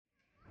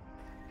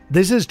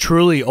This is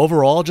truly,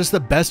 overall, just the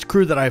best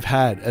crew that I've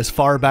had as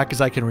far back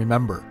as I can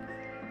remember.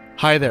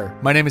 Hi there,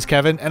 my name is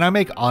Kevin, and I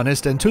make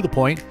honest and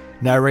to-the-point,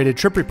 narrated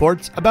trip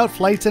reports about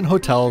flights and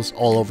hotels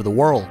all over the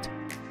world.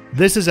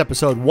 This is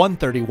episode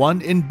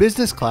 131 in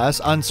business class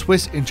on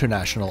Swiss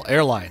International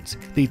Airlines,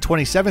 the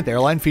 27th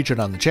airline featured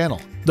on the channel.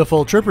 The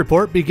full trip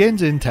report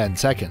begins in 10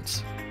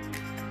 seconds.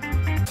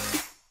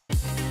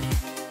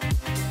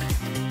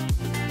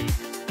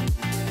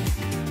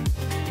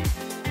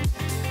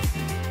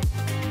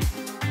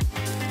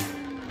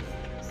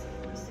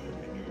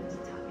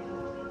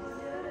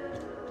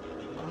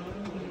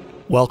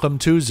 Welcome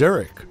to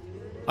Zurich.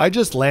 I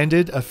just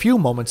landed a few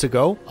moments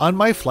ago on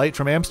my flight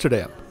from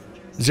Amsterdam.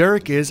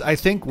 Zurich is, I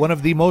think, one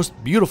of the most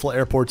beautiful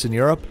airports in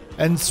Europe,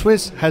 and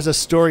Swiss has a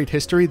storied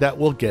history that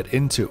we'll get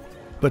into.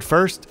 But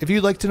first, if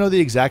you'd like to know the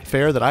exact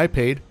fare that I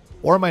paid,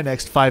 or my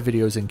next 5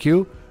 videos in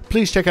queue,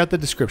 please check out the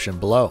description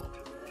below.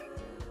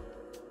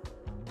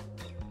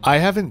 I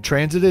haven't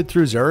transited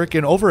through Zurich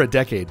in over a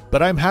decade,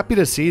 but I'm happy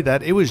to see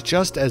that it was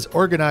just as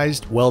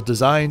organized,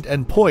 well-designed,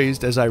 and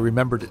poised as I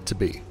remembered it to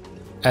be.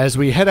 As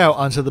we head out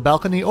onto the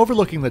balcony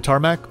overlooking the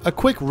tarmac, a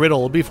quick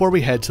riddle before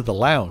we head to the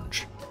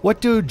lounge. What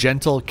do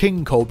gentle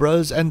king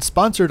cobras and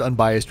sponsored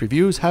unbiased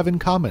reviews have in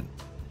common?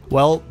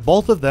 Well,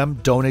 both of them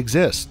don't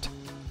exist.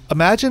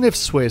 Imagine if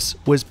Swiss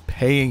was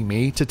paying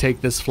me to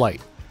take this flight,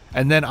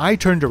 and then I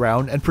turned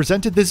around and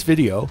presented this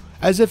video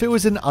as if it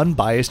was an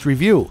unbiased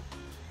review.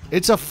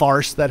 It's a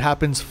farce that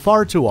happens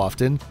far too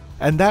often,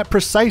 and that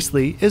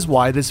precisely is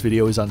why this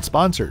video is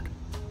unsponsored.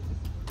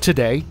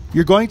 Today,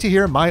 you're going to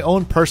hear my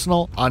own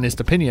personal,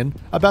 honest opinion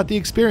about the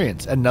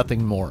experience and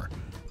nothing more,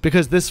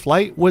 because this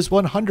flight was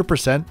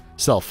 100%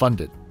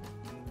 self-funded.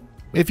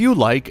 If you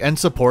like and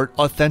support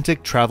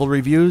authentic travel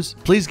reviews,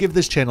 please give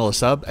this channel a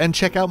sub and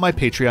check out my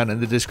Patreon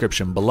in the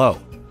description below.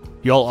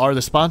 Y'all are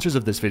the sponsors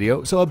of this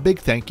video, so a big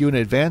thank you in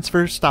advance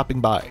for stopping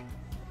by.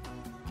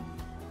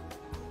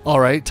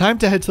 Alright, time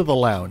to head to the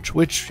lounge,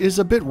 which is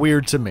a bit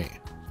weird to me.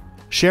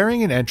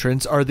 Sharing an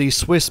entrance are the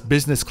Swiss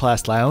Business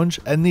Class Lounge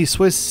and the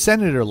Swiss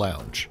Senator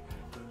Lounge.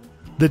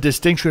 The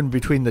distinction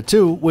between the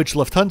two, which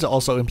Lufthansa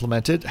also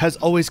implemented, has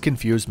always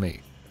confused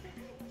me.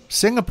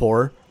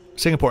 Singapore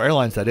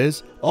Airlines that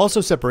is,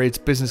 also separates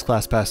business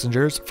class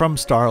passengers from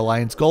Star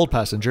Alliance Gold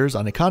passengers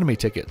on economy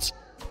tickets.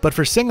 But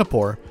for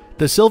Singapore,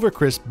 the Silver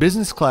Crisp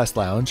Business Class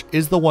Lounge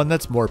is the one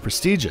that's more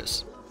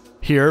prestigious.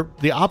 Here,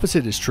 the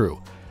opposite is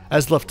true,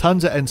 as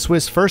Lufthansa and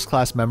Swiss First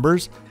Class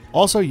members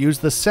also use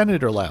the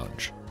Senator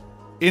Lounge.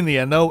 In the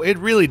end though, it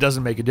really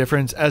doesn't make a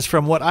difference, as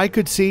from what I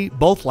could see,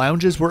 both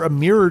lounges were a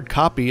mirrored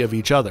copy of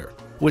each other,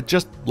 with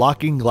just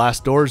locking glass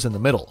doors in the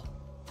middle.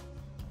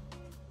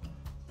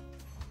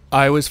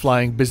 I was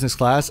flying business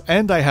class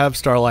and I have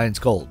Star Alliance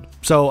Gold,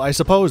 so I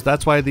suppose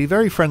that's why the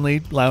very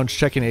friendly lounge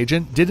check-in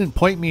agent didn't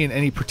point me in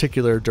any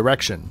particular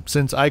direction,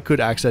 since I could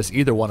access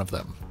either one of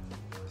them.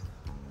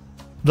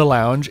 The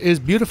lounge is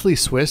beautifully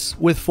Swiss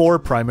with 4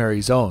 primary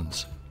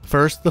zones.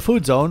 First, the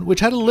food zone, which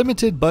had a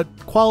limited but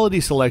quality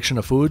selection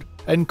of food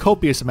and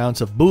copious amounts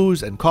of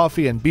booze and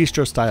coffee and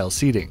bistro-style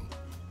seating.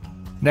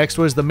 Next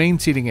was the main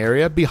seating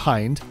area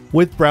behind,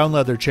 with brown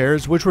leather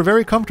chairs which were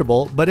very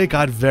comfortable, but it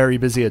got very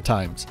busy at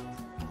times.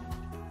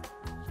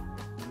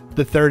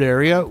 The third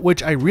area,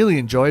 which I really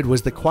enjoyed,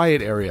 was the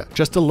quiet area,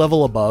 just a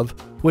level above,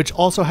 which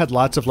also had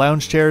lots of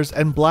lounge chairs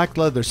and black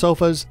leather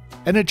sofas,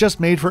 and it just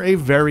made for a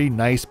very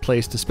nice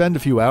place to spend a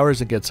few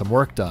hours and get some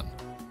work done.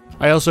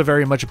 I also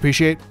very much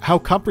appreciate how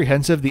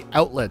comprehensive the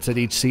outlets at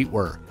each seat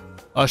were.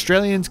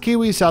 Australians,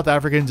 Kiwis, South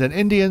Africans, and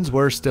Indians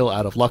were still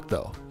out of luck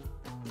though.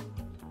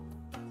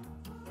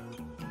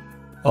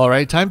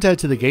 Alright, time to head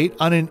to the gate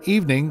on an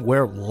evening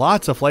where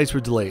lots of flights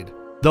were delayed,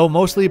 though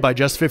mostly by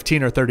just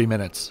 15 or 30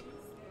 minutes.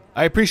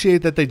 I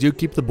appreciate that they do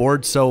keep the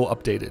board so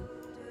updated.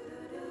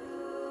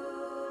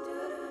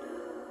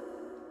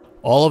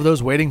 All of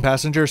those waiting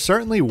passengers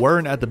certainly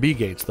weren't at the B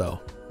gates though.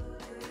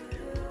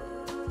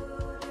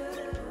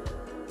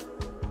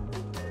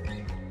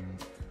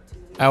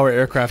 Our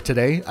aircraft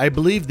today, I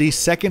believe the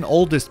second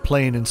oldest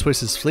plane in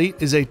Swiss's fleet,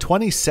 is a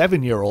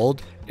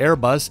 27-year-old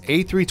Airbus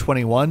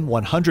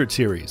A321-100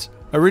 series,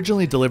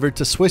 originally delivered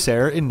to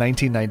Swissair in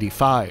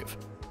 1995.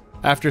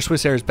 After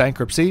Swissair's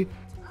bankruptcy,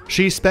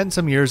 she spent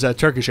some years at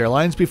Turkish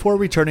Airlines before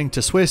returning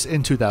to Swiss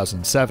in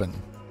 2007.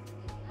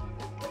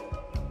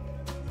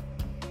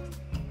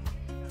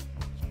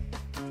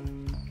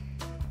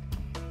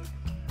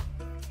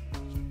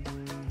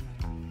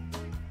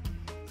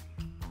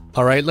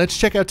 Alright, let's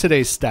check out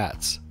today's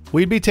stats.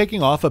 We'd be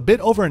taking off a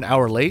bit over an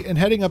hour late and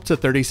heading up to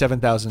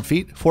 37,000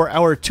 feet for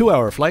our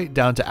 2-hour flight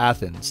down to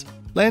Athens,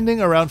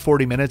 landing around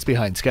 40 minutes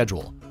behind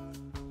schedule.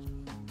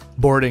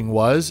 Boarding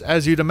was,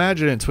 as you'd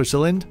imagine in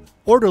Switzerland,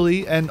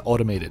 orderly and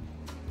automated.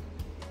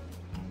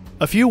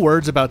 A few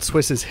words about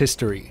Swiss's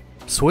history.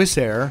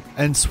 Swissair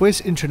and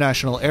Swiss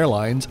International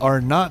Airlines are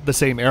not the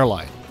same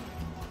airline.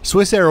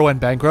 Swissair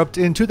went bankrupt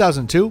in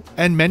 2002,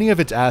 and many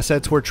of its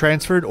assets were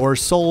transferred or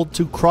sold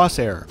to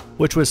Crossair,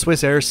 which was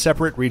Swissair's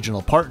separate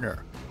regional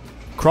partner.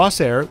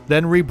 Crossair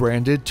then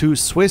rebranded to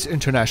Swiss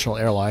International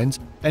Airlines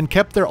and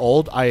kept their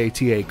old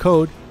IATA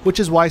code, which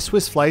is why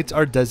Swiss flights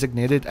are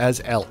designated as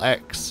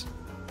LX.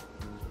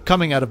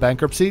 Coming out of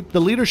bankruptcy,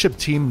 the leadership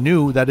team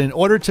knew that in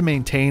order to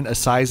maintain a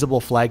sizable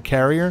flag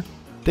carrier,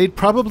 they'd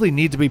probably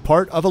need to be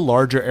part of a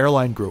larger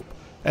airline group,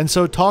 and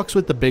so talks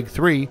with the big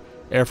three,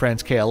 Air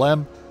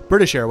France-KLM,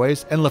 British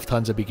Airways, and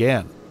Lufthansa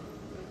began.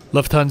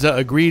 Lufthansa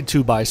agreed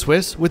to buy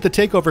Swiss, with the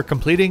takeover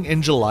completing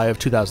in July of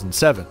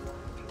 2007.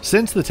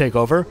 Since the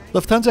takeover,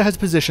 Lufthansa has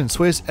positioned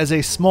Swiss as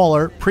a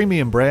smaller,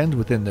 premium brand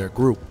within their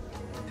group.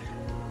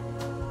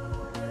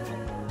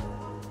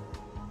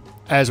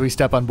 As we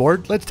step on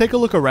board, let's take a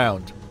look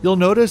around. You'll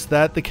notice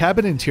that the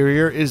cabin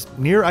interior is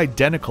near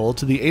identical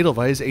to the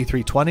Edelweiss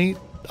A320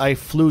 I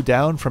flew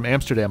down from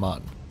Amsterdam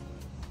on.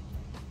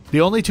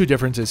 The only two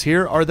differences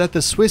here are that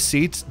the Swiss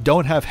seats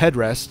don't have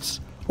headrests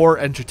or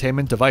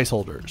entertainment device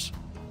holders.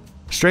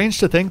 Strange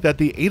to think that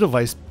the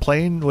Edelweiss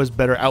plane was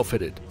better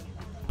outfitted,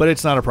 but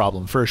it's not a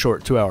problem for a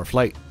short 2-hour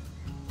flight.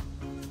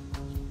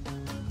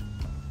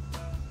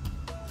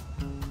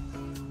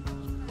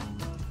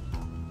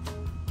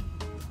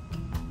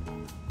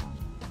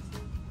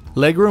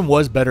 Legroom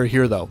was better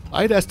here though.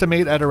 I'd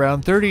estimate at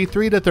around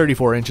 33 to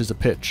 34 inches of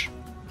pitch.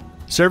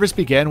 Service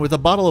began with a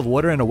bottle of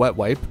water and a wet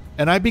wipe,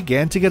 and I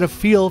began to get a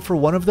feel for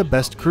one of the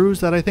best crews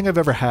that I think I've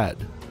ever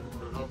had.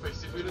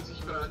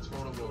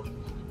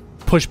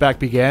 Pushback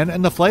began,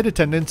 and the flight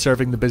attendants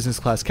serving the business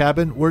class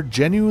cabin were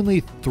genuinely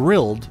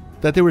thrilled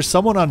that there was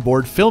someone on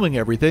board filming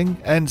everything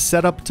and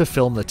set up to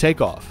film the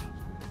takeoff.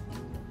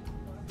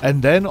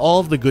 And then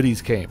all of the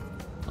goodies came.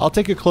 I'll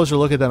take a closer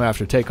look at them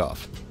after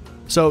takeoff.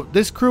 So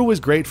this crew was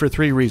great for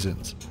 3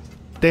 reasons.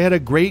 They had a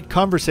great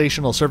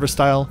conversational service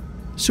style,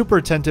 super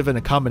attentive and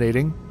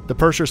accommodating, the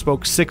purser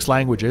spoke 6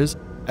 languages,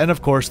 and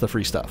of course the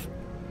free stuff.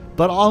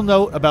 But I'll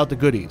note about the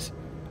goodies.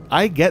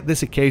 I get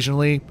this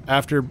occasionally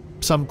after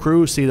some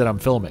crews see that I'm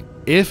filming.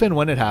 If and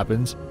when it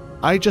happens,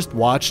 I just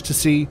watch to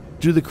see,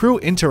 do the crew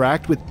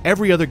interact with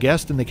every other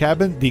guest in the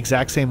cabin the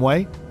exact same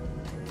way?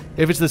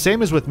 If it's the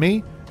same as with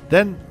me,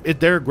 then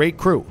they're a great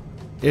crew.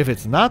 If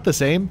it's not the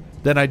same,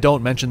 then I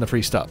don't mention the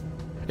free stuff.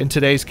 In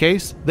today's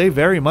case, they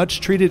very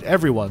much treated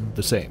everyone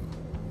the same.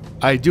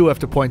 I do have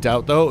to point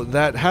out though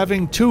that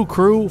having 2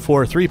 crew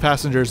for 3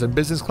 passengers in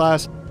business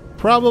class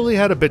probably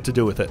had a bit to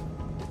do with it.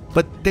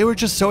 But they were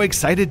just so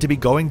excited to be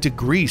going to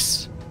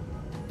Greece.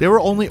 They were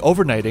only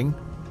overnighting,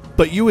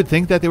 but you would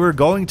think that they were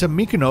going to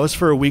Mykonos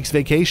for a week's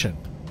vacation.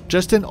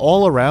 Just an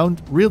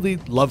all-around, really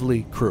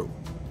lovely crew.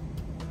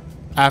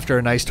 After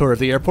a nice tour of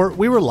the airport,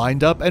 we were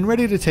lined up and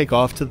ready to take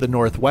off to the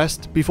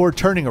northwest before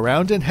turning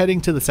around and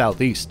heading to the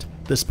southeast.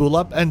 The spool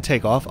up and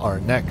takeoff are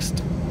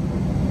next.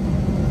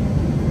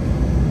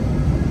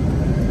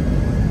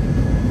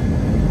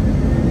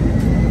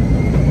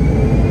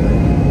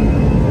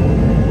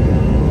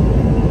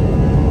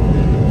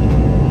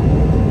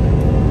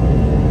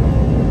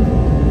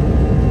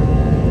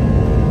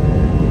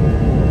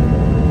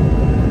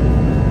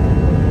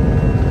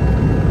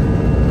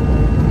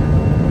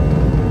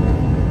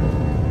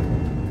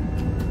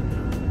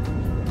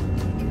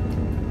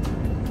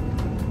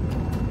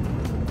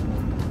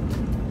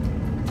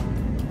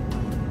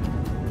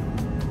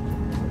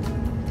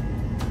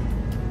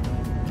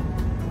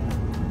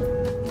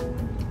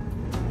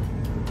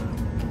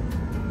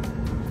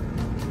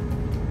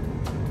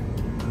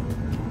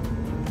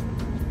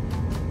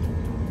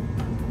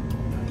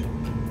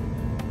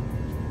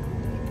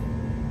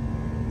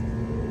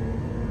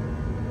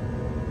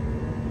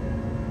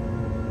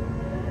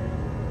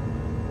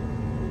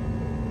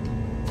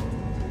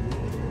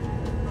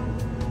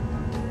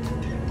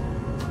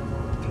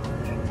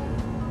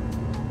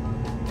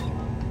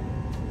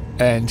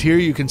 And here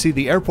you can see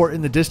the airport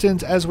in the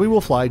distance as we will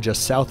fly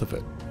just south of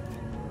it.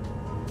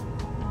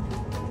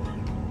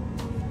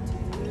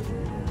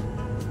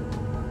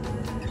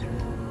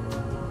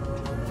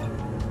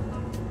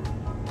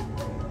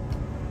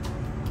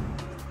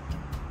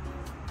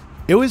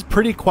 It was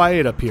pretty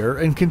quiet up here,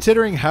 and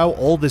considering how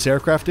old this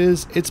aircraft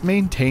is, it's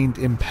maintained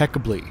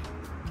impeccably.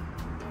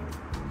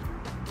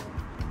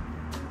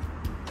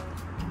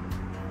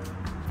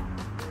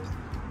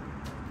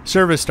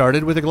 Service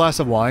started with a glass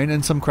of wine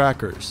and some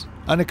crackers.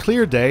 On a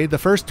clear day, the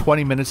first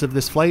 20 minutes of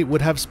this flight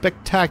would have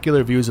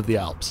spectacular views of the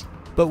Alps,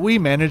 but we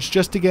managed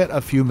just to get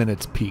a few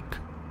minutes peak.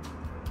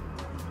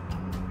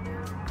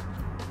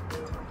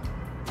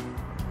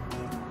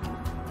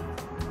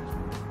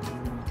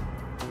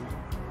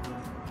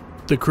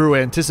 The crew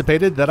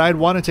anticipated that I'd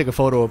want to take a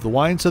photo of the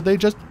wine, so they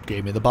just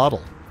gave me the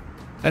bottle.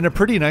 And a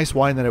pretty nice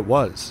wine that it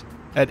was.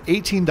 At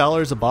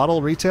 $18 a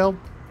bottle retail,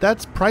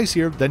 that's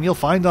pricier than you'll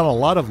find on a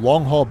lot of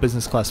long-haul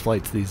business class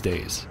flights these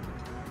days.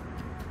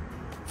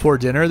 For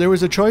dinner, there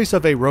was a choice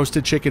of a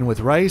roasted chicken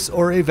with rice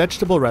or a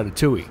vegetable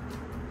ratatouille.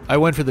 I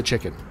went for the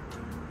chicken.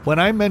 When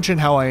I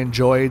mentioned how I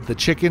enjoyed the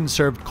chicken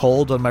served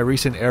cold on my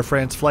recent Air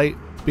France flight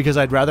because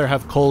I'd rather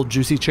have cold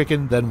juicy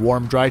chicken than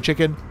warm dry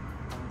chicken,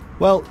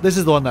 well, this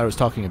is the one that I was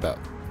talking about.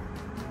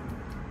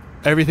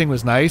 Everything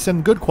was nice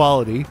and good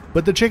quality,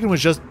 but the chicken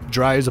was just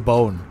dry as a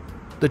bone.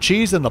 The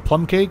cheese and the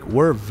plum cake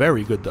were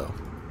very good though.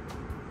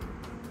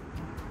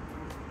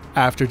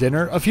 After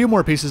dinner, a few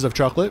more pieces of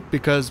chocolate,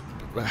 because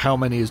how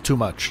many is too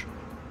much?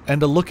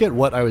 And a look at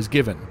what I was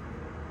given.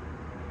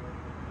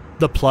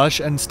 The plush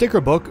and sticker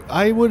book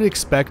I would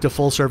expect a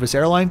full-service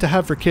airline to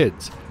have for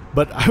kids,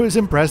 but I was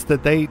impressed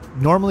that they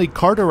normally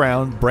cart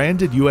around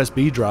branded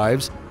USB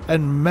drives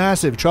and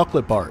massive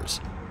chocolate bars.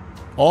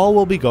 All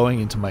will be going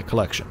into my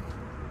collection.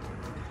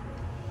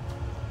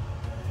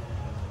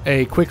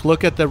 A quick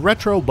look at the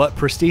retro but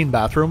pristine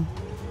bathroom.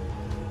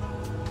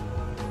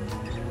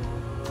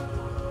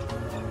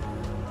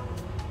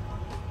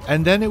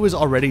 And then it was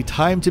already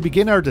time to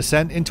begin our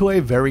descent into a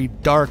very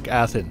dark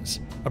Athens,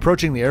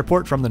 approaching the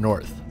airport from the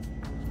north.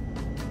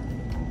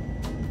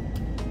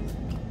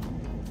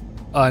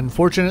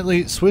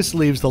 Unfortunately, Swiss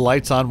leaves the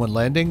lights on when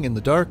landing in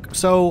the dark,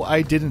 so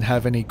I didn't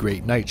have any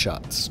great night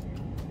shots.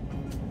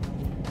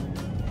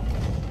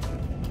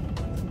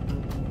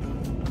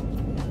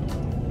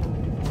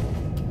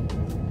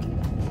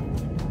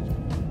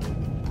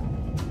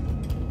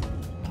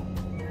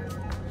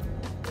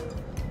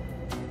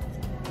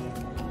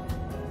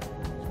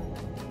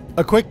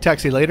 A quick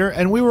taxi later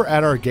and we were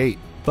at our gate,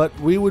 but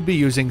we would be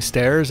using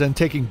stairs and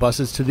taking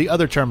buses to the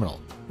other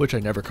terminal, which I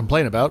never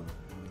complain about.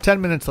 10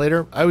 minutes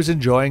later, I was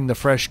enjoying the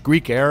fresh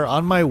Greek air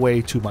on my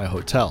way to my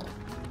hotel.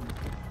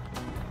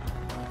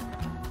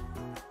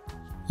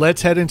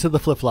 Let's head into the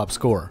flip-flop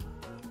score.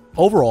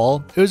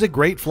 Overall, it was a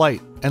great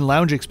flight, and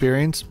lounge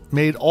experience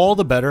made all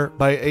the better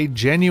by a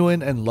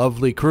genuine and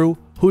lovely crew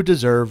who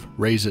deserve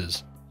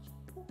raises.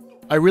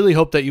 I really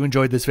hope that you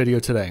enjoyed this video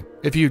today.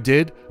 If you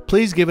did,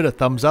 please give it a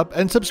thumbs up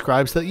and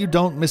subscribe so that you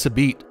don't miss a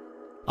beat.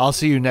 I'll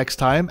see you next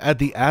time at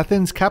the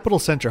Athens Capital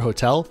Center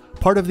Hotel,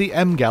 part of the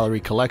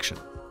MGallery collection.